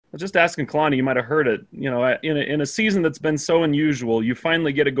was just asking Kalani, you might have heard it. In a season that's been so unusual, you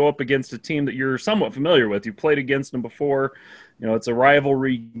finally get to go up against a team that you're somewhat familiar with. You played against them before. It's a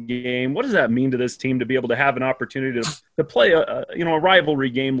rivalry game. What does that mean to this team to be able to have an opportunity to play a rivalry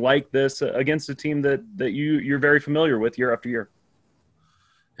game like this against a team that you're very familiar with year after year?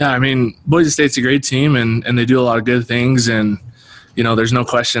 Yeah, I mean, Boise State's a great team, and they do a lot of good things, and there's no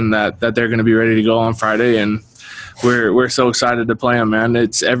question that they're going to be ready to go on Friday, and we're so excited to play them, man.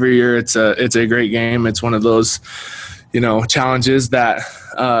 It's every year it's a great game. It's one of those challenges that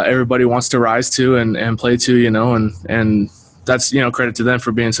everybody wants to rise to and play to, and that's credit to them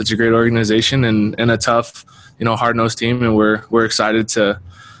for being such a great organization and a tough hard-nosed team, and we're excited to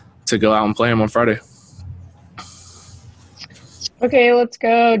go out and play them on Friday. Okay, let's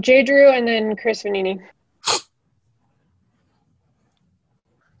go Jay Drew and then Chris Vanini.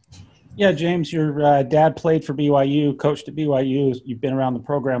 Yeah, James, your dad played for BYU, coached at BYU. You've been around the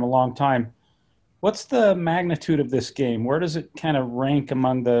program a long time. What's the magnitude of this game? Where does it kind of rank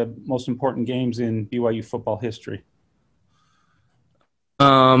among the most important games in BYU football history?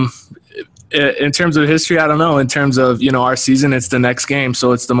 In terms of history, I don't know. In terms of, our season, it's the next game,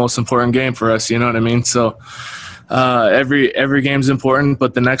 so it's the most important game for us, you know what I mean? So every game's important,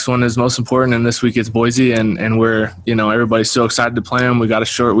 but the next one is most important, and this week it's Boise, and we're, everybody's so excited to play them. We got a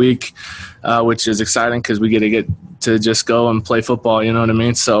short week, which is exciting because we get to just go and play football, you know what I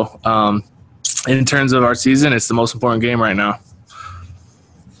mean? So in terms of our season, it's the most important game right now.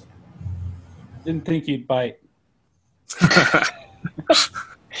 Didn't think you'd bite.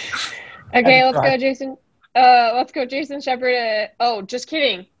 Okay, let's go, Jason. Let's go, Jason Shepard. Just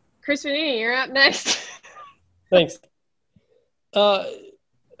kidding. Chris Vanini, you're up next. Thanks.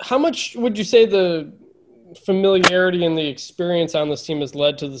 How much would you say the familiarity and the experience on this team has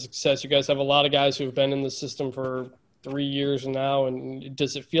led to the success? You guys have a lot of guys who have been in the system for 3 years now, and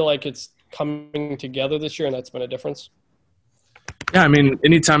does it feel like it's coming together this year and that's been a difference? Yeah, I mean,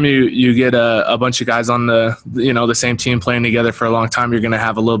 anytime you get a bunch of guys on the same team playing together for a long time, you're going to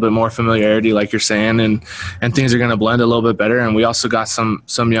have a little bit more familiarity, like you're saying, and things are going to blend a little bit better. And we also got some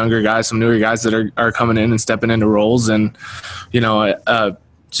younger guys, some newer guys that are coming in and stepping into roles. And,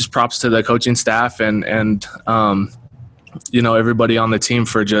 just props to the coaching staff and everybody on the team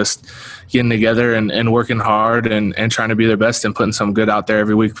for just getting together and working hard and trying to be their best and putting some good out there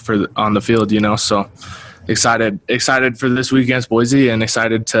every week on the field, so – excited for this week against Boise, and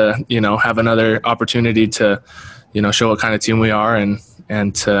excited to have another opportunity to show what kind of team we are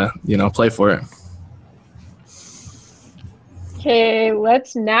and to play for it. Okay,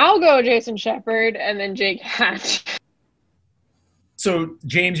 let's now go Jason Shepard and then Jake Hatch. So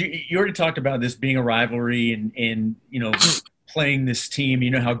James, you already talked about this being a rivalry and playing this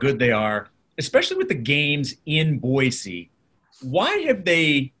team, how good they are, especially with the games in Boise. Why have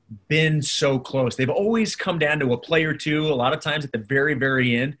they been so close? They've always come down to a play or two, a lot of times at the very,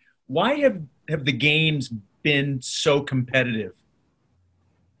 very end. Why have the games been so competitive?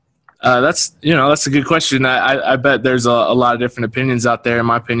 That's a good question. I bet there's a lot of different opinions out there. In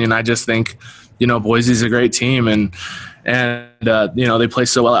my opinion, I just think, Boise's a great team and they play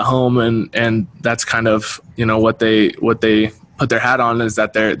so well at home and that's kind of, what they put their hat on is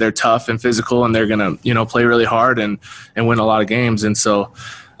that they're tough and physical and they're going to, play really hard and win a lot of games. And so,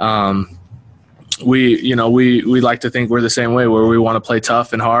 we like to think we're the same way, where we want to play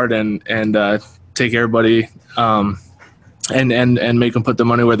tough and hard and take everybody and make them put the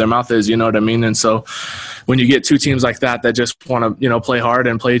money where their mouth is, you know what I mean? And so when you get two teams like that just want to play hard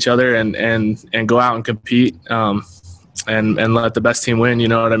and play each other and go out and compete and let the best team win, you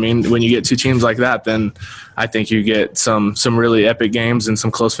know what I mean? When you get two teams like that, then I think you get some really epic games and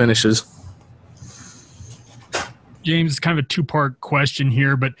some close finishes. James, it's kind of a two-part question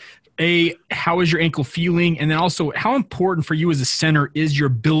here, but A, how is your ankle feeling? And then also, how important for you as a center is your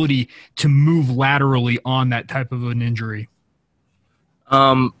ability to move laterally on that type of an injury?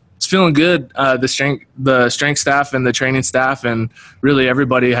 It's feeling good. The strength staff and the training staff and really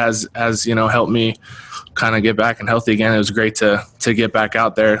everybody has helped me kind of get back and healthy again. It was great to get back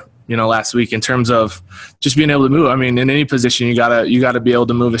out there, last week in terms of just being able to move. I mean, in any position, you gotta be able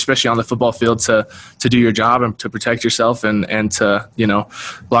to move, especially on the football field to do your job and to protect yourself and to,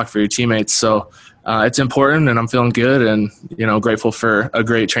 block for your teammates. So it's important and I'm feeling good and, grateful for a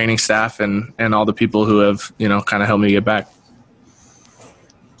great training staff and all the people who have, kind of helped me get back.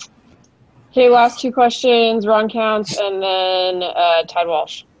 Okay, last two questions, Ron Counts and then Todd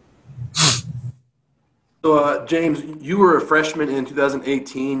Walsh. So, James, you were a freshman in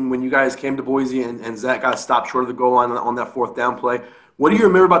 2018 when you guys came to Boise and Zach got stopped short of the goal line on that fourth down play. What do you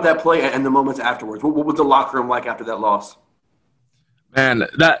remember about that play and the moments afterwards? What was the locker room like after that loss? Man,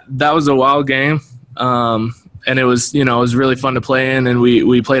 that was a wild game. And it was, it was really fun to play in, and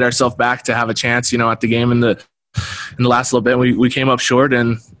we played ourselves back to have a chance, at the game in the last little bit. We came up short,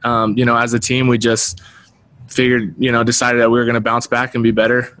 and as a team, we just figured, decided that we were going to bounce back and be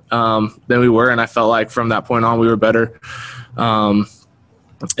better than we were. And I felt like from that point on, we were better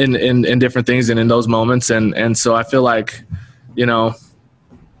in different things and in those moments. And so I feel like,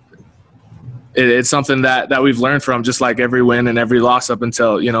 it's something that we've learned from, just like every win and every loss up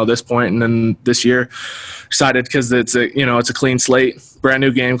until, this point. And then this year, excited because it's a clean slate, brand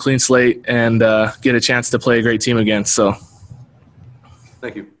new game, clean slate, and get a chance to play a great team again. So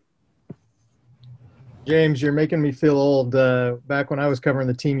thank you. James, you're making me feel old. Back when I was covering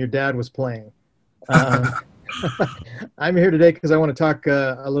the team your dad was playing. I'm here today because I want to talk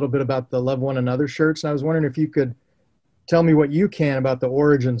a little bit about the Love One Another shirts. And I was wondering if you could tell me what you can about the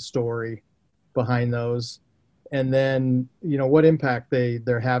origin story behind those, and then what impact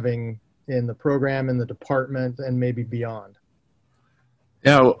they're having in the program, in the department, and maybe beyond.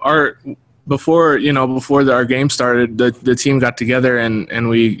 Yeah, before our game started, the team got together and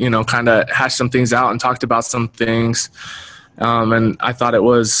we kind of hashed some things out and talked about some things, and I thought it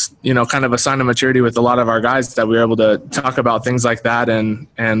was kind of a sign of maturity with a lot of our guys that we were able to talk about things like that and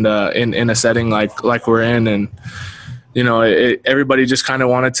in a setting like we're in. And everybody just kind of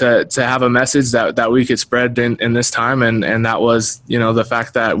wanted to have a message that we could spread in this time. And that was, the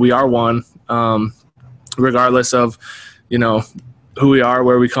fact that we are one, regardless of, who we are,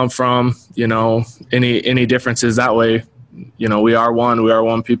 where we come from, any differences that way, we are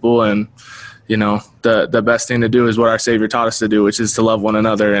one people. And, the best thing to do is what our Savior taught us to do, which is to love one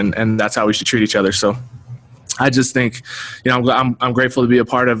another. And that's how we should treat each other. So I just think, I'm grateful to be a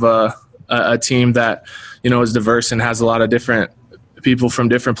part of a team that, is diverse and has a lot of different people from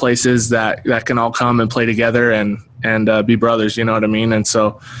different places that can all come and play together and be brothers, you know what I mean? And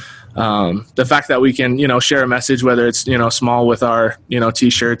so the fact that we can, share a message, whether it's, small with our,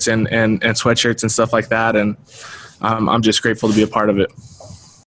 T-shirts and sweatshirts and stuff like that. And I'm just grateful to be a part of it.